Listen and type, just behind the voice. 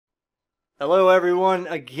Hello everyone,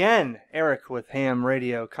 again, Eric with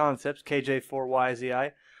HamRadioConcepts,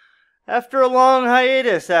 KJ4YZI. After a long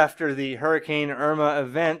hiatus after the Hurricane Irma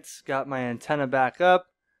events, got my antenna back up,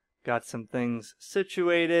 got some things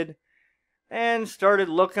situated, and started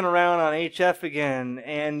looking around on HF again.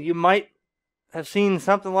 And you might have seen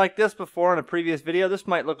something like this before in a previous video. This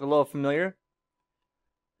might look a little familiar.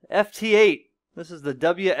 FT-8. This is the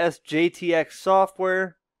wsjt-x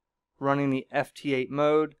software running the FT-8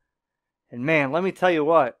 mode. And man, let me tell you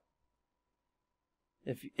what.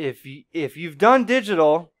 If you've done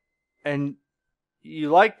digital and you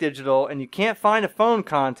like digital and you can't find a phone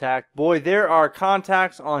contact, boy, there are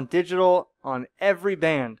contacts on digital on every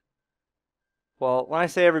band. Well, when I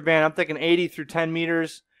say every band, I'm thinking 80 through 10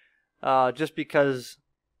 meters, just because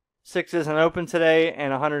 6 isn't open today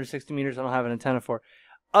and 160 meters I don't have an antenna for.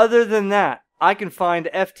 Other than that, I can find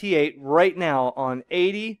FT-8 right now on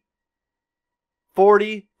 80,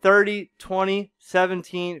 40, 30, 20,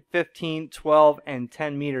 17, 15, 12, and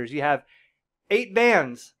 10 meters. You have 8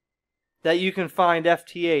 bands that you can find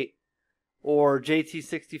FT-8 or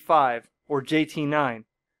JT65 or JT9.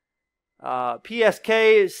 PSK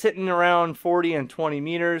is sitting around 40 and 20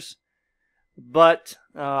 meters. But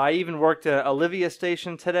I even worked a Olivia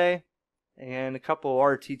station today and a couple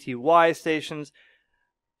RTTY stations.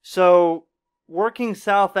 So working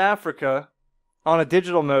South Africa on a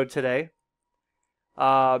digital mode today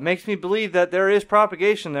makes me believe that there is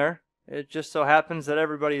propagation there. It just so happens that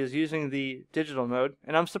everybody is using the digital mode,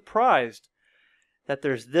 and I'm surprised that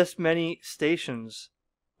there's this many stations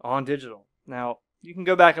on digital. Now, you can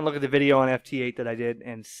go back and look at the video on FT-8 that I did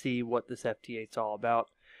and see what this FT-8's all about.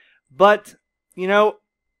 But, you know,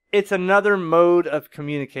 it's another mode of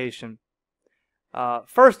communication.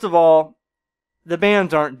 First of all, the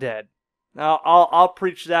bands aren't dead. Now, I'll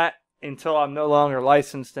preach that until I'm no longer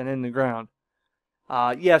licensed and in the ground.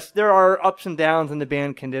 Yes, there are ups and downs in the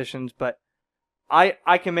band conditions, but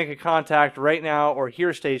I can make a contact right now or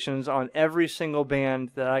hear stations on every single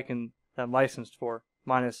band that I'm licensed for,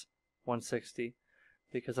 minus 160,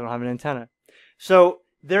 because I don't have an antenna. So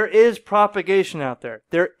there is propagation out there.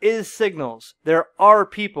 There is signals. There are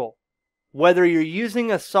people. Whether you're using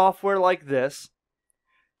a software like this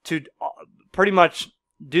to pretty much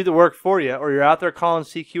do the work for you, or you're out there calling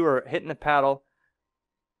CQ or hitting a paddle,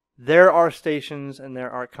 there are stations and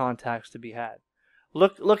there are contacts to be had.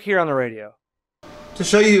 Look here on the radio. To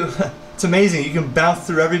show you, it's amazing. You can bounce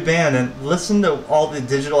through every band and listen to all the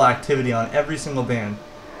digital activity on every single band.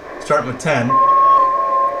 Starting with 10,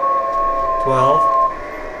 12.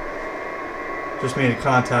 Just made a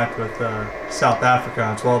contact with South Africa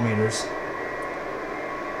on 12 meters.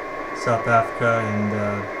 South Africa and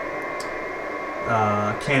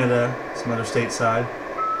Canada, some other stateside.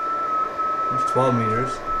 There's 12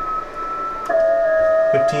 meters.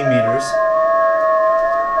 15 meters,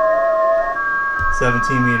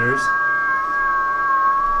 17 meters,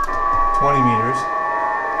 20 meters,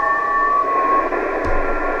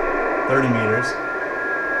 30 meters,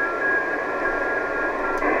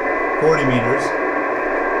 40 meters,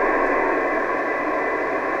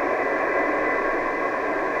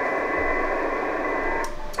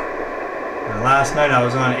 and last night I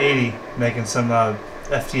was on 80 making some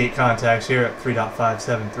FT-8 contacts here at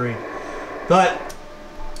 3.573. But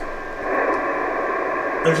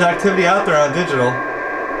there's activity out there on digital.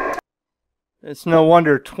 It's no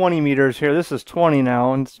wonder 20 meters here. This is 20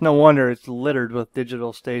 now, and it's no wonder it's littered with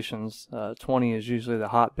digital stations. 20 is usually the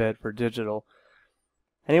hotbed for digital.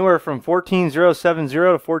 Anywhere from 14070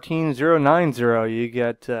 to 14090, you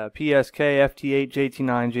get PSK, FT-8,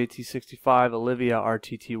 JT9, JT65, Olivia,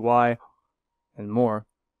 RTTY, and more.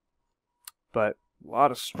 But a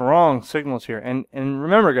lot of strong signals here. And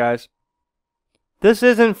remember, guys, this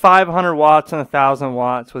isn't 500 watts and 1,000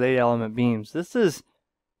 watts with 8-element beams. This is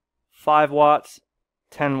 5 watts,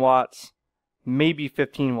 10 watts, maybe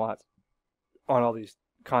 15 watts on all these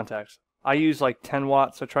contacts. I use like 10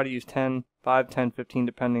 watts, so I try to use 10, 5, 10, 15,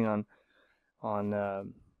 depending on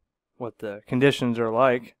what the conditions are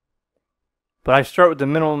like. But I start with the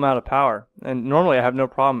minimum amount of power, and normally I have no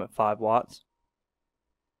problem at 5 watts.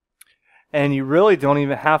 And you really don't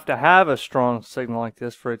even have to have a strong signal like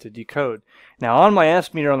this for it to decode. Now, on my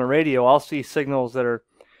S meter on the radio, I'll see signals that are,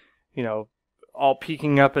 you know, all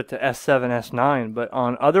peaking up at the S7, S9. But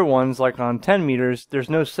on other ones, like on 10 meters, there's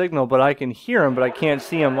no signal, but I can hear them, but I can't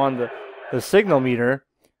see them on the signal meter.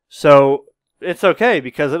 So it's okay,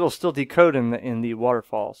 because it'll still decode in the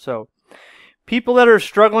waterfall. So people that are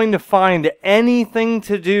struggling to find anything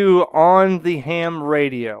to do on the ham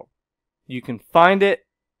radio, you can find it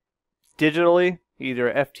digitally,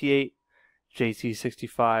 either FT-8,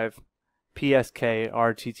 JT65, PSK,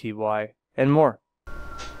 RTTY. and more.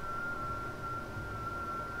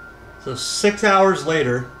 So 6 hours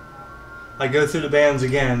later, I go through the bands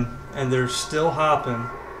again, and they're still hopping,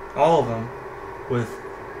 all of them, with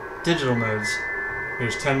digital modes.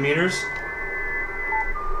 There's 10 meters,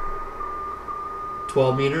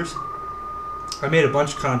 12 meters. I made a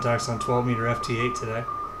bunch of contacts on 12 meter FT-8 today.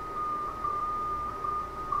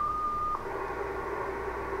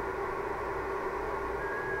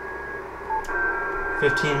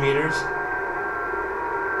 $15 meters.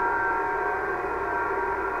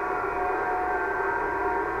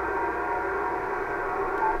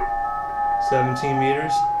 $17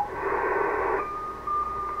 meters.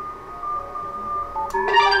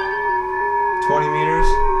 $20 meters.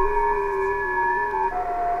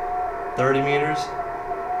 30 meters.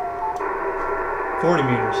 40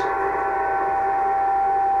 meters.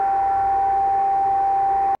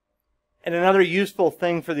 And another useful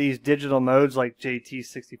thing for these digital modes like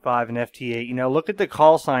JT65 and FT-8, you know, look at the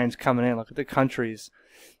call signs coming in. Look at the countries.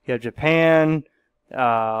 You have Japan.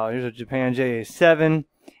 Here's a Japan JA7.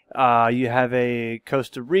 You have a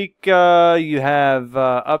Costa Rica. You have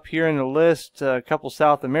up here in the list a couple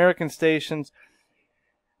South American stations.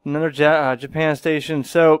 Another Japan station.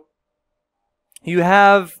 So you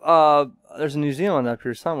have there's a New Zealand up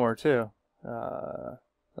here somewhere too.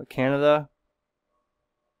 Canada.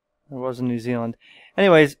 There was a New Zealand.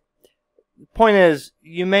 Anyways, the point is,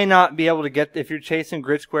 you may not be able to get, if you're chasing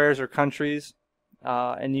grid squares or countries,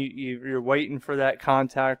 and you're waiting for that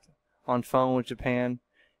contact on phone with Japan,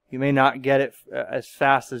 you may not get it as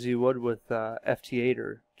fast as you would with FT-8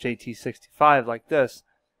 or JT65 like this.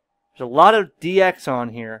 There's a lot of DX on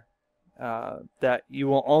here that you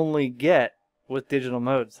will only get with digital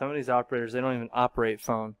modes. Some of these operators, they don't even operate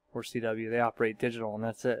phone or CW. They operate digital, and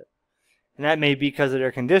that's it. And that may be because of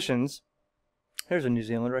their conditions. Here's a New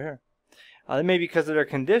Zealand right here. That may be because of their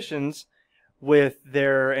conditions with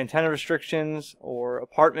their antenna restrictions or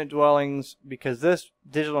apartment dwellings, because this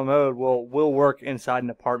digital mode will work inside an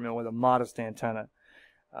apartment with a modest antenna.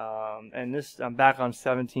 And this, I'm back on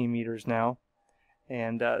 17 meters now.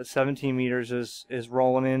 And 17 meters is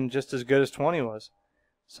rolling in just as good as 20 was.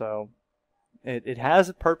 So it has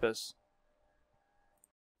a purpose.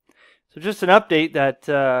 So just an update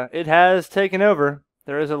that it has taken over.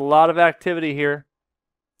 There is a lot of activity here,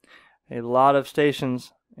 a lot of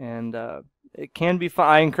stations, and it can be fun.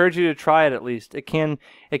 I encourage you to try it at least. It can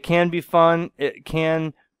be fun. It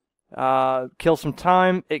can kill some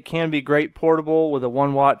time. It can be great portable with a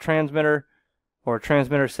 1-watt transmitter or a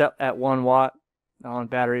transmitter set at 1 watt on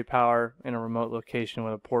battery power in a remote location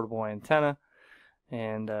with a portable antenna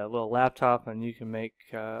and a little laptop, and you can make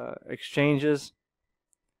exchanges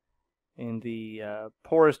in the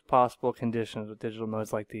poorest possible conditions with digital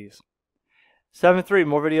modes like these. 7.3,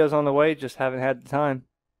 more videos on the way, just haven't had the time.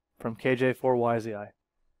 From KJ4YZI.